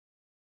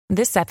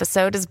This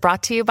episode is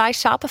brought to you by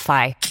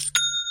Shopify.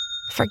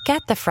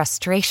 Forget the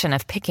frustration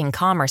of picking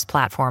commerce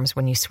platforms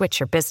when you switch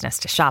your business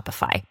to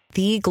Shopify,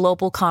 the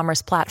global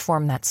commerce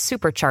platform that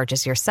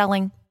supercharges your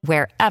selling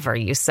wherever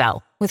you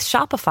sell. With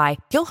Shopify,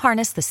 you'll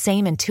harness the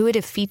same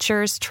intuitive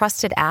features,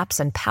 trusted apps,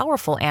 and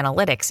powerful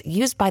analytics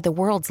used by the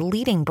world's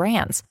leading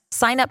brands.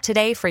 Sign up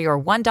today for your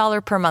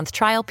 $1 per month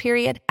trial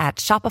period at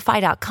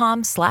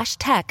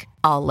shopify.com/tech,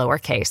 all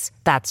lowercase.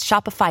 That's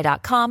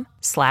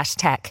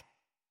shopify.com/tech.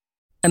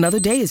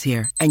 Another day is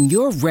here, and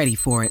you're ready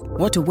for it.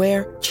 What to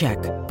wear? Check.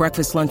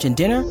 Breakfast, lunch, and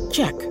dinner?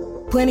 Check.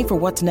 Planning for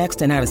what's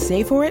next and how to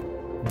save for it?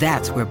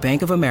 That's where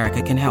Bank of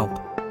America can help.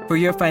 For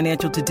your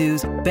financial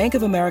to-dos, Bank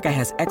of America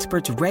has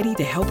experts ready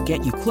to help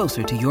get you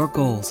closer to your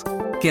goals.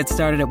 Get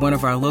started at one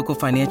of our local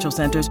financial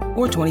centers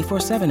or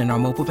 24/7 in our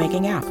mobile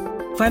banking app.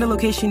 Find a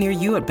location near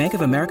you at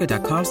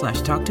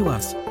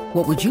bankofamerica.com/talktous.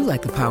 What would you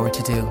like the power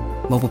to do?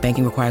 Mobile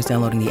banking requires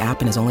downloading the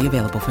app and is only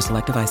available for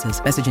select devices.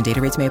 Message and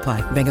data rates may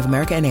apply. Bank of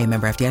America N.A.,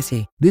 member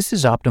FDIC. This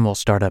is Optimal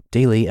Startup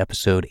Daily,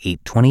 episode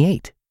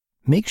 828.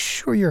 Make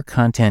sure your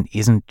content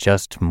isn't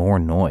just more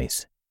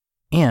noise.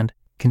 And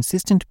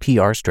consistent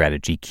PR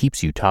strategy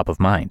keeps you top of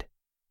mind.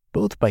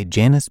 Both by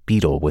Janice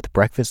Beadle with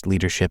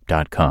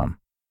breakfastleadership.com.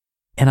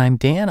 And I'm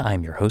Dan,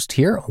 I'm your host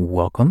here.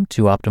 Welcome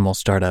to Optimal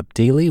Startup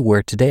Daily,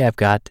 where today I've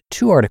got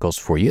two articles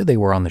for you. They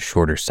were on the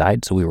shorter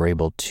side, so we were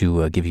able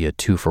to give you a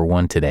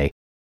 2-for-1 today.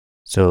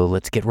 So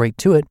let's get right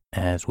to it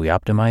as we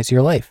optimize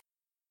your life.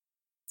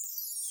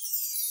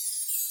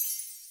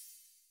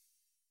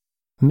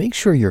 Make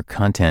sure your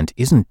content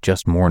isn't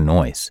just more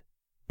noise.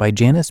 By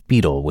Janice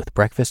Beadle with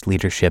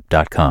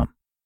breakfastleadership.com.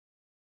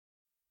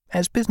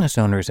 As business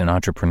owners and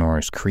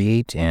entrepreneurs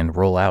create and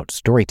roll out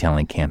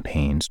storytelling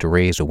campaigns to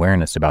raise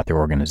awareness about their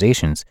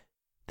organizations,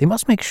 they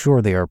must make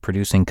sure they are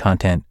producing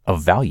content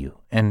of value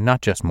and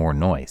not just more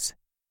noise.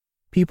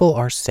 People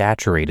are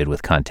saturated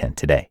with content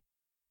today.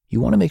 You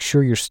want to make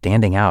sure you're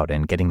standing out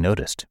and getting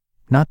noticed,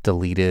 not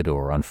deleted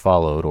or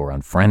unfollowed or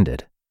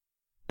unfriended.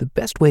 The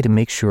best way to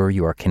make sure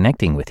you are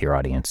connecting with your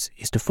audience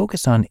is to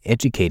focus on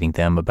educating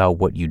them about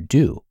what you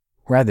do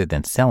rather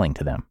than selling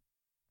to them.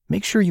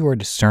 Make sure you are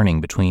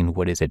discerning between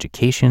what is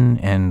education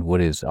and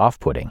what is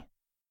off-putting.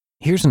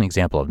 Here's an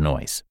example of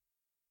noise.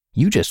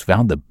 You just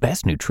found the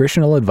best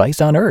nutritional advice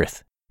on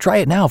earth. Try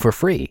it now for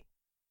free.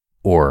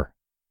 Or,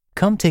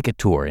 come take a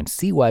tour and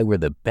see why we're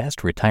the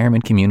best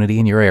retirement community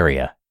in your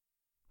area.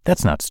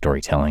 That's not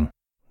storytelling.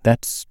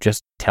 That's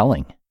just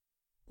telling.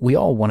 We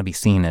all want to be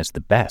seen as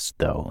the best,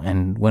 though,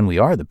 and when we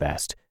are the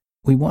best,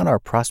 we want our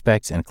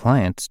prospects and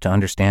clients to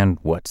understand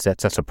what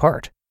sets us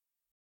apart.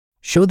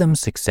 Show them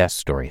success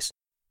stories.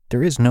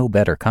 There is no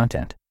better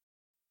content.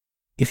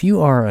 If you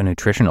are a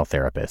nutritional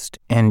therapist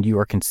and you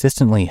are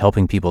consistently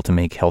helping people to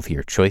make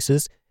healthier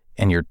choices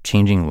and you're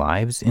changing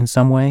lives in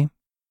some way,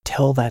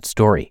 tell that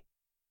story.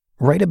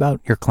 Write about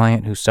your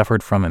client who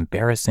suffered from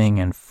embarrassing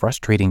and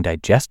frustrating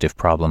digestive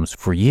problems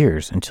for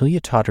years until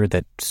you taught her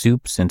that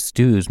soups and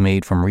stews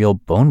made from real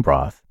bone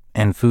broth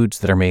and foods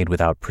that are made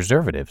without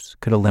preservatives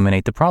could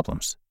eliminate the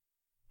problems.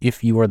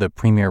 If you are the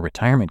premier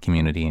retirement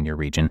community in your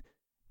region,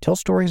 tell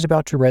stories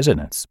about your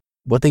residents,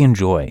 what they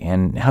enjoy,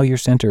 and how your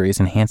center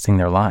is enhancing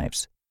their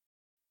lives.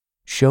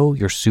 Show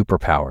your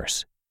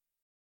superpowers.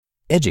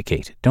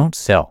 Educate, don't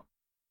sell.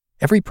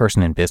 Every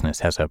person in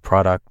business has a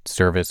product,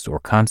 service, or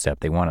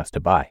concept they want us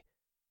to buy.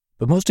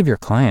 But most of your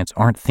clients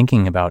aren't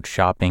thinking about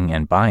shopping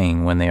and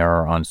buying when they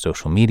are on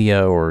social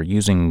media or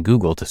using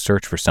Google to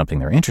search for something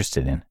they're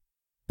interested in.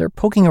 They're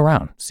poking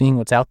around, seeing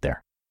what's out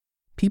there.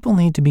 People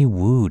need to be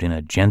wooed in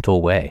a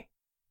gentle way.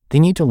 They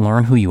need to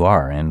learn who you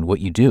are and what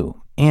you do,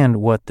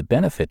 and what the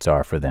benefits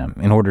are for them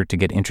in order to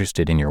get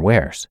interested in your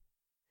wares.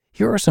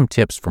 Here are some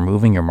tips for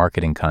moving your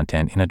marketing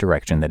content in a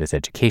direction that is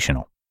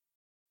educational.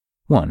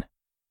 1.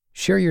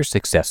 Share your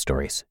success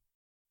stories.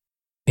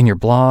 In your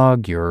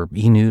blog, your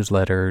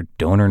e-newsletter,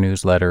 donor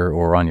newsletter,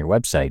 or on your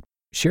website,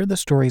 share the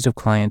stories of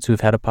clients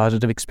who've had a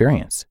positive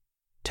experience.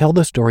 Tell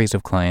the stories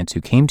of clients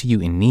who came to you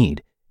in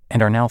need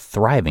and are now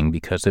thriving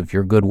because of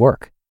your good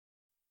work.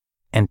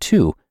 And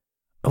 2,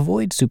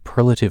 avoid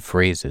superlative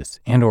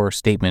phrases and/or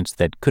statements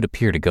that could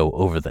appear to go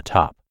over the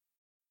top.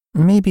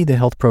 Maybe the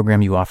health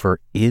program you offer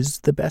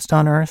is the best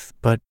on earth,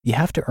 but you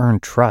have to earn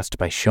trust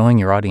by showing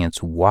your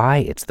audience why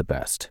it's the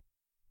best.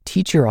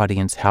 Teach your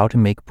audience how to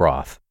make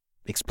broth,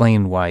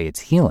 explain why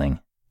it's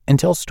healing, and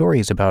tell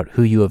stories about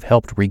who you have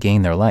helped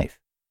regain their life.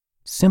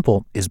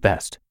 Simple is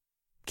best.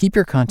 Keep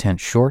your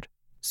content short,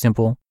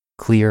 simple,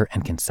 clear,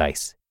 and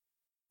concise.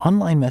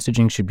 Online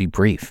messaging should be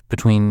brief,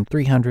 between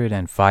 300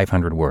 and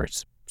 500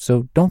 words.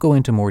 So don't go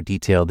into more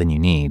detail than you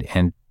need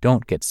and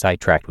don't get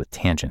sidetracked with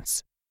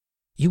tangents.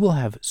 You will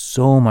have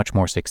so much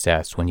more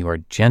success when you are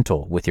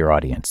gentle with your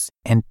audience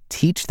and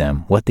teach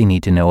them what they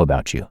need to know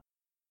about you.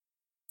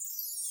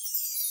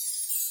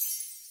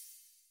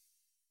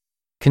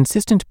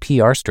 Consistent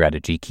PR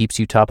strategy keeps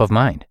you top of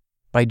mind.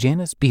 By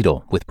Janice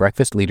Beadle with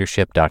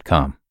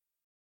breakfastleadership.com.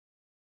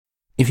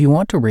 If you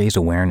want to raise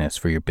awareness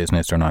for your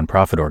business or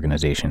nonprofit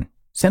organization,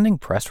 sending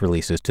press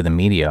releases to the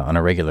media on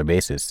a regular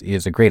basis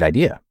is a great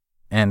idea.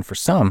 and for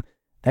some,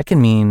 that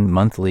can mean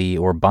monthly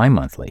or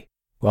bi-monthly,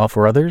 while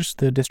for others,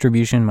 the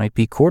distribution might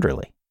be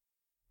quarterly.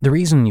 The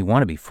reason you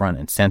want to be front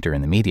and center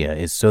in the media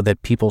is so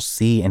that people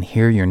see and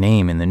hear your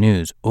name in the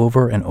news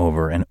over and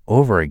over and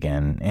over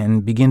again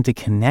and begin to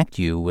connect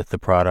you with the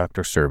product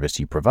or service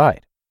you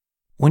provide.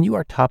 When you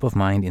are top of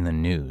mind in the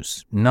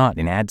news, not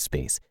in ad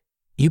space,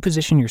 you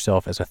position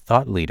yourself as a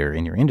thought leader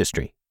in your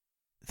industry.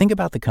 Think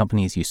about the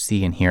companies you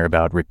see and hear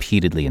about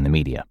repeatedly in the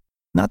media.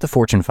 Not the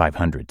Fortune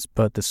 500s,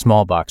 but the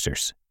small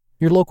boxers,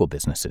 your local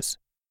businesses.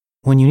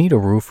 When you need a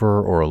roofer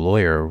or a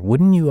lawyer,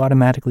 wouldn't you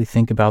automatically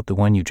think about the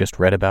one you just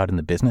read about in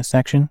the business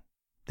section?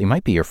 They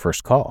might be your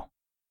first call.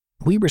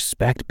 We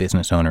respect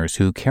business owners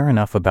who care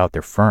enough about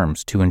their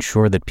firms to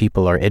ensure that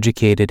people are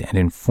educated and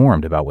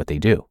informed about what they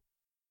do.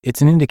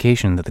 It's an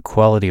indication that the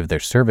quality of their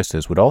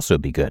services would also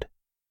be good.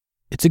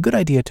 It's a good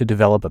idea to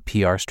develop a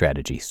PR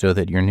strategy so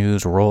that your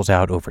news rolls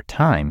out over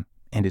time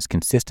and is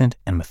consistent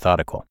and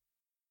methodical.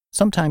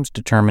 Sometimes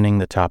determining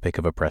the topic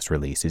of a press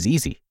release is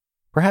easy.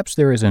 Perhaps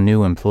there is a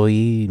new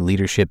employee,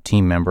 leadership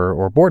team member,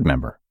 or board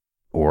member.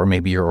 Or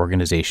maybe your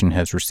organization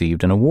has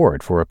received an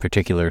award for a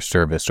particular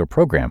service or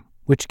program,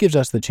 which gives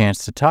us the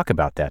chance to talk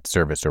about that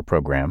service or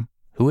program,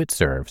 who it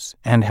serves,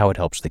 and how it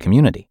helps the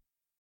community.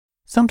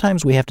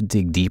 Sometimes we have to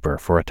dig deeper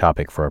for a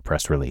topic for a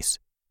press release.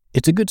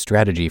 It's a good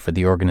strategy for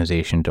the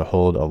organization to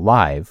hold a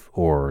live,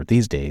 or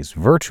these days,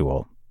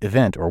 virtual,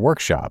 event or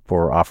workshop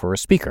or offer a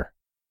speaker.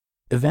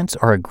 Events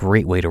are a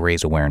great way to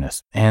raise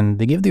awareness, and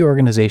they give the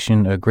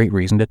organization a great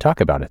reason to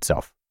talk about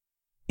itself.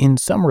 In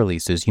some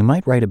releases, you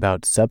might write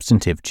about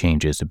substantive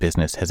changes a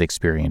business has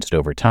experienced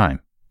over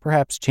time,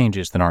 perhaps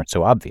changes that aren't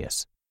so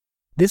obvious.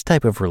 This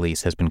type of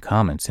release has been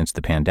common since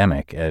the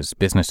pandemic, as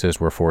businesses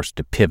were forced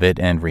to pivot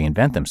and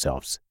reinvent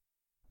themselves.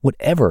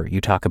 Whatever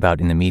you talk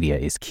about in the media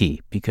is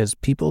key because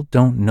people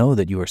don't know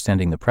that you are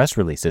sending the press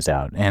releases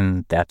out,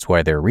 and that's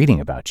why they're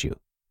reading about you.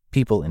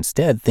 People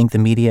instead think the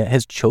media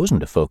has chosen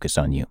to focus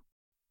on you.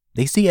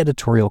 They see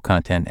editorial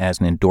content as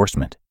an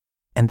endorsement,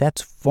 and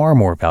that's far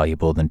more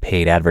valuable than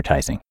paid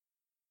advertising.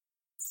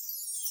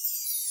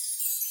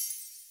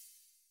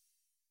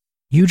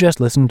 You just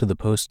listened to the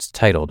posts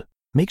titled,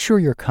 "Make sure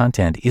your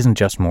content isn't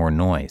just more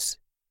noise,"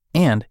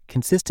 and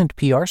 "Consistent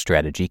PR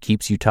strategy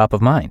keeps you top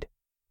of mind,"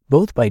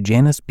 both by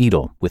Janice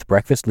Beadle with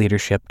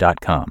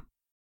BreakfastLeadership.com.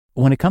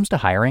 When it comes to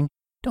hiring,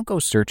 don't go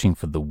searching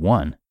for the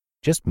one.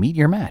 Just meet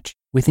your match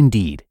with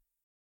Indeed.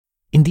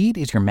 Indeed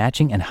is your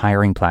matching and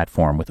hiring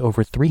platform with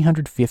over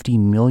 350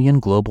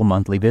 million global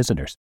monthly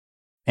visitors,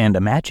 and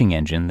a matching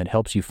engine that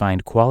helps you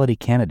find quality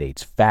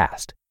candidates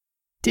fast.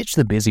 Ditch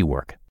the busy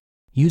work.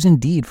 Use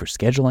Indeed for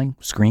scheduling,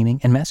 screening,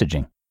 and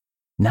messaging.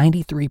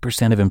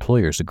 93% of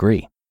employers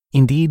agree.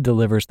 Indeed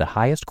delivers the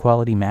highest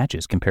quality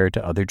matches compared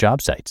to other job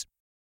sites.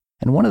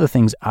 And one of the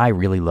things I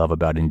really love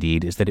about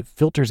Indeed is that it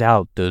filters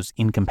out those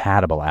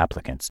incompatible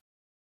applicants.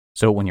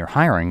 So when you're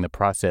hiring, the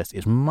process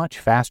is much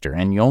faster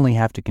and you only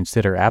have to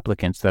consider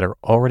applicants that are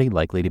already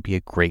likely to be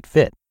a great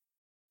fit.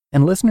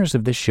 And listeners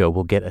of this show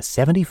will get a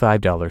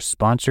 $75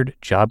 sponsored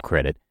job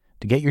credit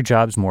to get your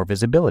jobs more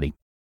visibility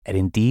at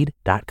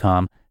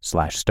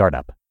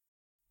Indeed.com/startup.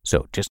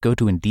 So just go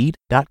to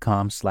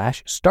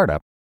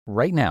Indeed.com/startup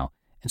right now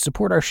and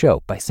support our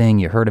show by saying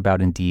you heard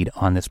about Indeed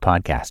on this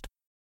podcast.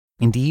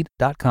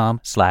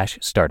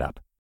 Indeed.com/startup.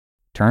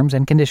 Terms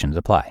and conditions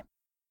apply.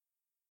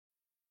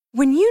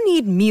 When you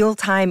need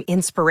mealtime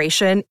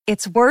inspiration,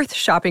 it's worth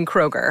shopping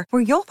Kroger,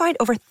 where you'll find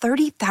over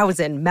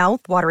 30,000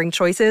 mouth-watering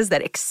choices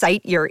that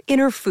excite your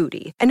inner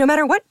foodie. And no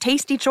matter what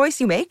tasty choice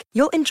you make,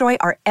 you'll enjoy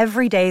our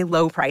everyday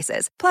low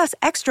prices, plus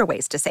extra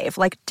ways to save,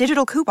 like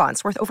digital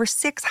coupons worth over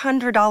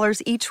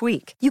 $600 each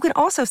week. You can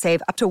also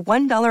save up to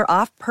 $1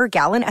 off per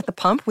gallon at the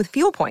pump with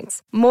fuel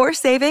points. More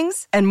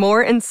savings and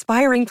more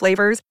inspiring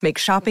flavors make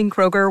shopping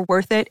Kroger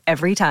worth it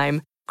every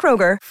time.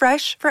 Kroger,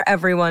 fresh for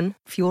everyone.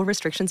 Fuel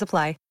restrictions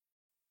apply.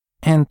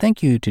 And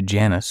thank you to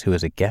Janice, who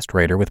is a guest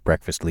writer with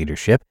Breakfast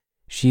Leadership.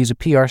 She's a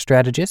PR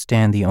strategist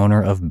and the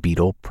owner of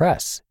Beadle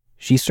Press.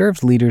 She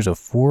serves leaders of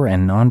 4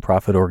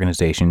 nonprofit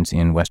organizations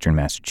in Western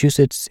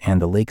Massachusetts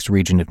and the Lakes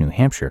region of New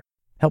Hampshire,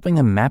 helping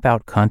them map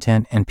out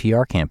content and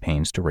PR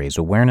campaigns to raise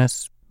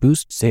awareness,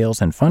 boost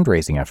sales and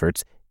fundraising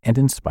efforts, and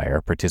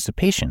inspire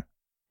participation.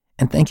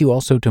 And thank you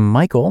also to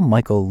Michael.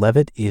 Michael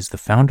Levitt is the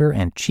founder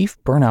and chief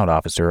burnout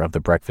officer of the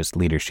Breakfast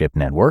Leadership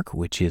Network,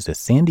 which is a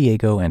San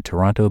Diego and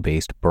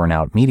Toronto-based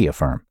burnout media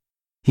firm.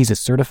 He's a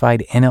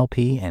certified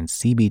NLP and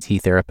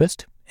CBT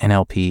therapist.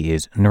 NLP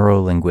is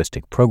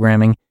neuro-linguistic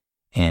programming,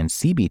 and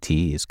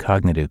CBT is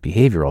cognitive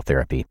behavioral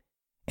therapy.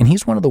 And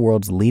he's one of the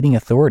world's leading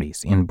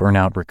authorities in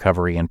burnout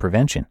recovery and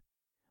prevention.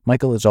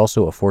 Michael is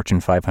also a Fortune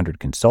 500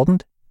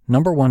 consultant,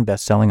 #1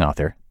 best-selling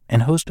author,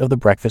 and host of the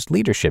Breakfast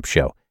Leadership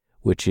Show,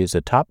 which is a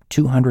top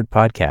 200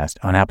 podcast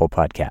on Apple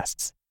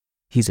Podcasts.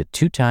 He's a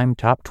 2-time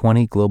top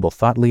 20 global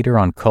thought leader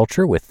on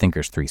culture with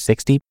Thinkers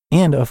 360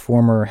 and a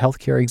former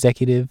healthcare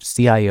executive,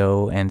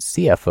 CIO, and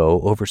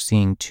CFO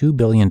overseeing $2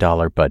 billion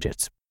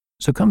budgets.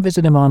 So come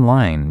visit him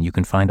online. You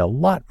can find a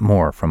lot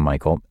more from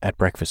Michael at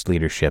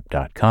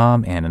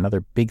breakfastleadership.com. And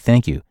another big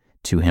thank you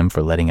to him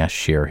for letting us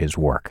share his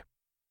work.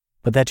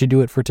 But that should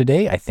do it for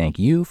today. I thank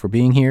you for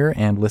being here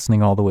and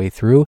listening all the way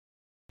through.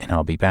 And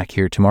I'll be back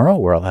here tomorrow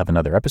where I'll have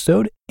another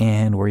episode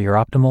and where your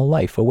optimal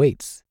life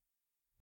awaits.